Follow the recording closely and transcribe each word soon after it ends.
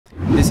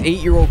This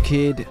 8-year-old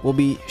kid will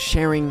be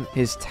sharing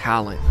his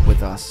talent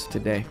with us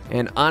today.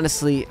 And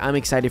honestly, I'm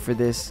excited for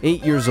this.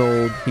 8 years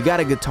old, he got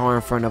a guitar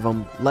in front of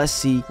him. Let's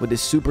see what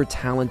this super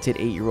talented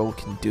 8-year-old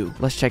can do.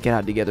 Let's check it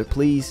out together,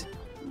 please.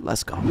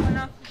 Let's go.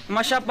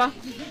 Mash up ba?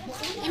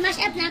 I-mash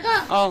up na ako.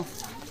 Oh.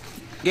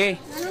 Okay.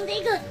 Anong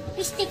digot?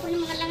 Pistik ko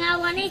ng mga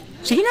langawan eh.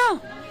 Sige na.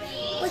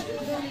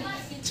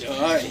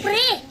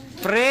 Pre!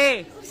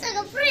 Pre. Saan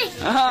ka pre?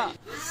 Aha.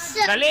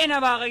 Dali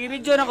na ba?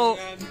 Kagibidyo na ko.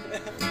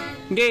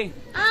 Okay.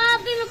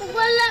 Pino ko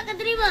wala ka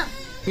diri ba?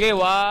 Okay,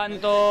 1,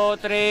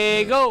 2,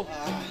 3, go!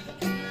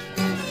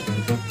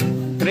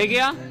 3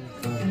 kaya?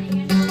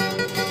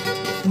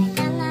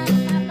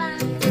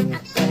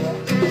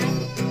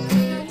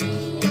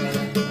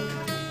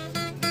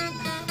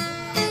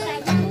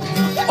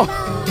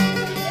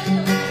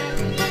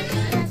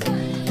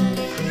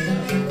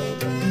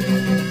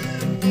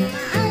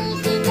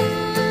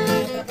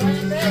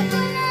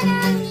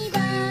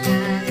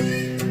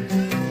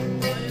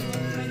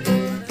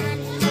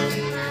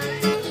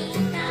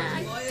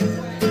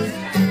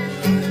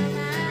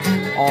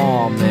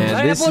 Oh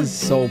man, this is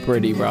so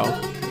pretty, bro.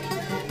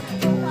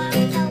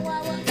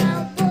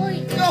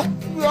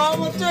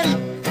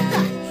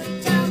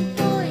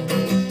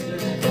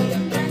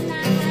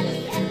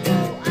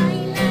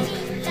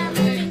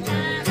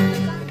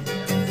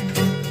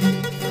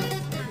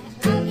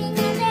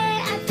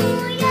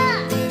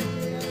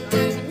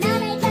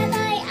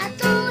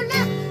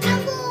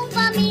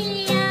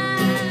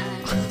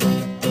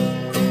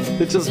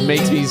 It just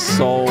makes me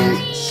so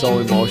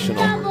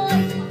emotional.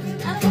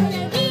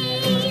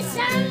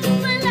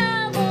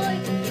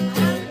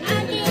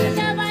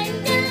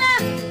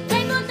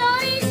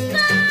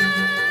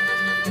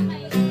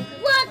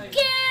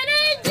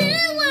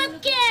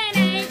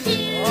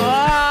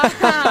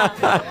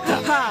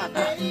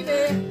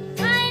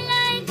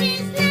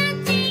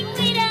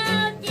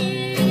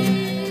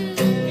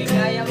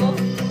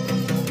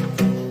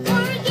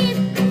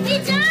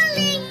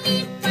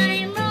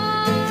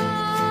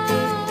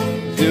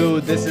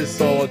 Dude, this is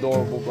so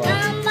adorable, bro.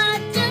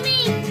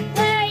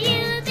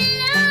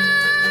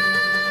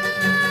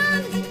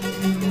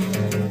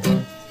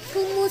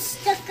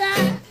 Kumusta ka,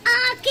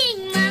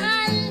 aking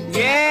mahal?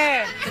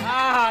 Yeah!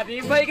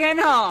 Tibay ka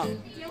na.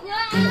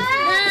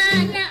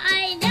 Na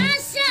ay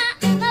nasa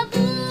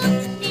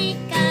mabuti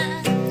ka.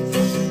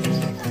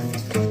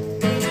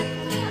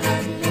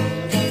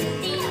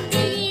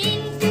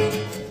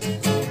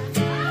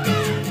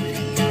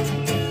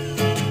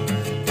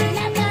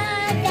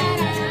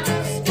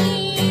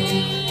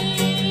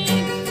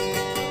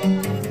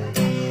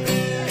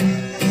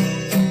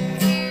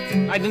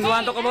 I don't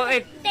want to talk about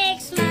it.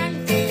 Text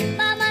man,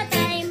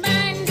 pamatay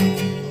man,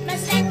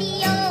 basta di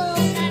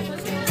yung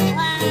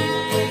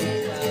kagustuhan.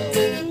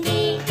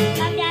 Hindi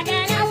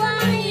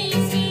magdadalawang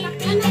isip,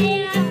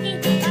 hindi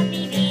aking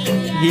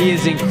pagbibigyan. He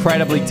is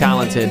incredibly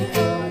talented.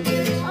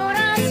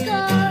 Oras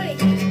ko'y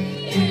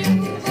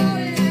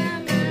iubol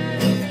naman.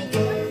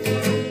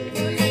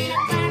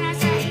 Para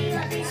sa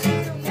iyo,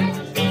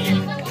 isusunod may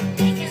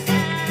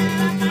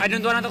kasama. I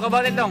don't want to talk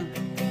about it dong.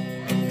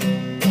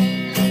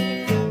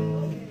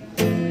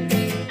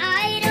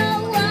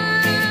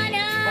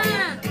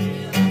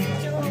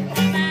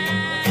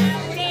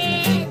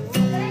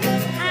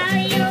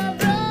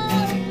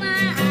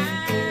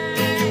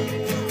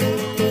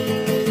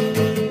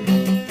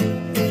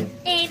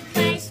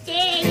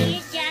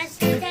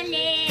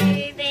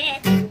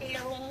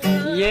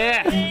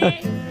 Yeah.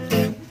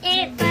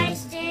 If I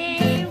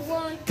stay,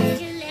 won't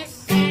you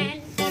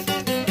listen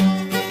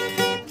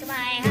to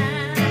my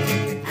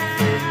heart?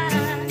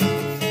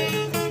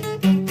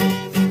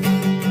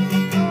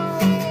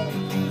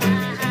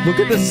 Look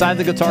at the size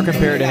of the guitar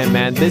compared to him,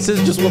 man. This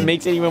is just what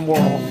makes it even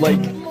more, like...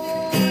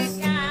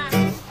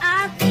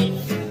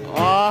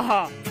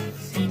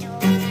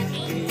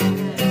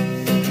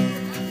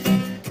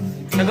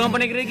 Dagan pa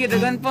ni Gregi,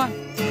 dagan pa.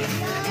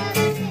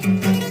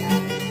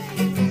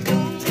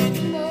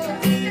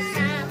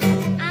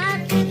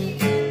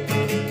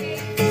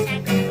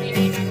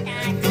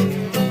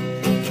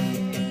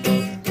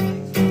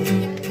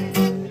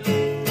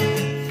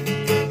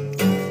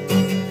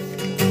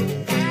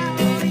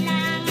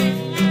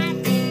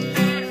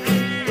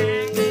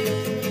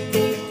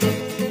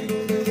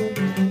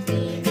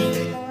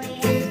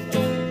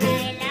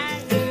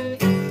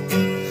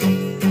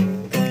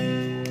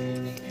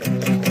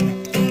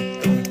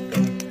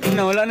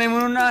 Wala na yung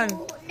manunan.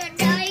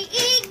 Naday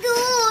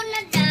igo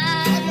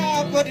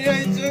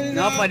naday.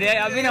 Napa di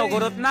ay abi na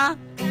ukurot na.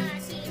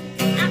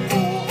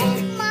 Ako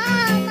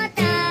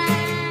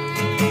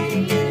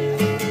mamatay.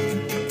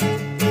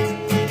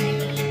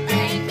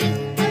 Nalipay ni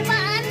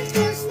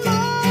pagpaantos mo.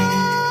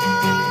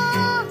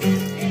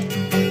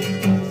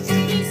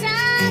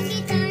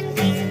 Sakit-sakitan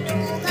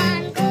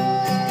tindugan ko.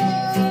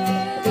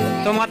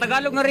 Ito mga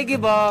Tagalog na Rigi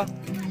ba?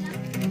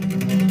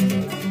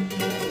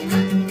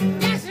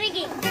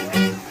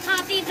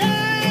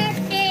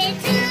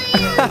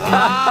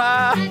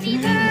 Happy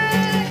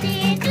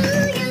birthday to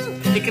you.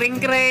 Di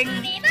kring-kring.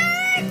 Happy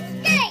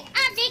birthday,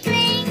 Ate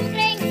Kring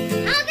Kring.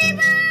 Happy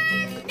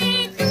birthday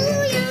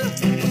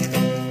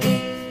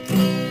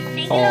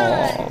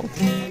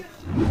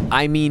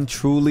I mean,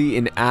 truly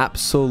an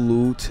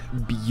absolute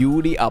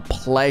beauty, a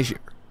pleasure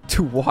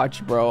to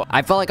watch, bro.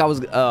 I felt like I was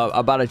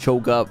about to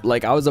choke up.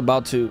 Like, I was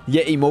about to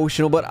get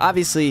emotional, but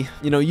obviously,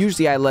 you know,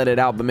 usually I let it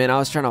out, but man, I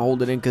was trying to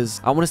hold it in because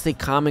I want to stay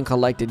calm and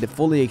collected to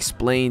fully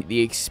explain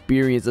the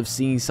experience of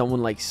seeing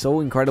someone like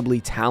so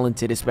incredibly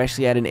talented,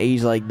 especially at an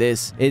age like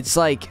this. It's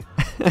like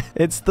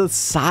it's the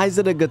size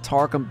of the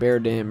guitar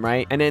compared to him,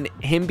 right? And then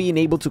him being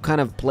able to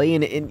kind of play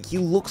in it, and he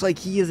looks like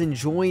he is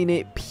enjoying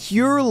it,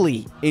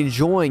 purely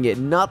enjoying it,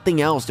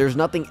 nothing else. There's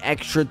nothing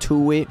extra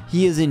to it.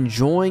 He is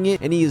enjoying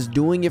it, and he is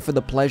doing it for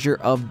the pleasure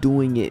of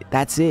doing it.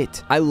 That's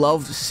it. I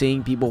love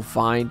seeing people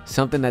find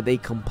something that they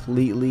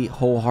completely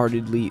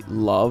wholeheartedly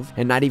love,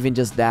 and not even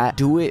just that,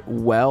 do it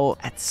well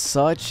at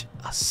such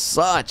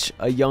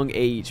a young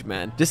age,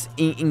 man. Just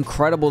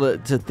incredible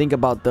to think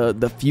about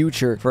the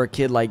future for a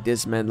kid like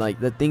this, man. Like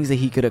the things that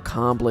he could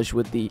accomplish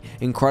with the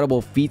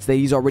incredible feats that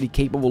he's already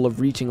capable of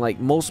reaching. Like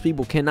most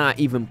people cannot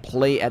even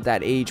play at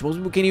that age. Most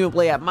people can't even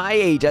play at my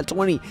age, at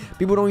 20.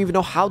 People don't even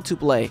know how to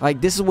play. Like,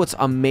 this is what's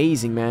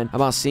amazing, man,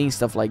 about seeing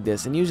stuff like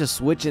this. And he was just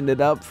switching it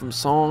up from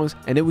songs,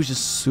 and it was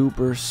just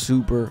super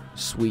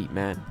sweet,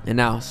 man. And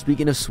now,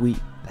 speaking of sweet,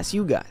 that's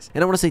you guys,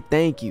 and I want to say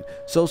thank you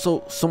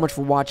so much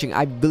for watching.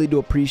 I really do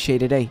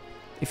appreciate it. Hey,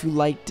 if you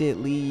liked it,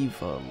 leave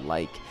a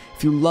like.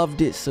 If you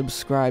loved it,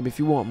 subscribe. If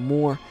you want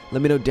more,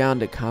 let me know down in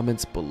the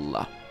comments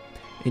below.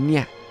 And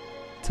yeah,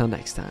 till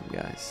next time,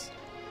 guys,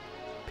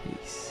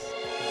 peace.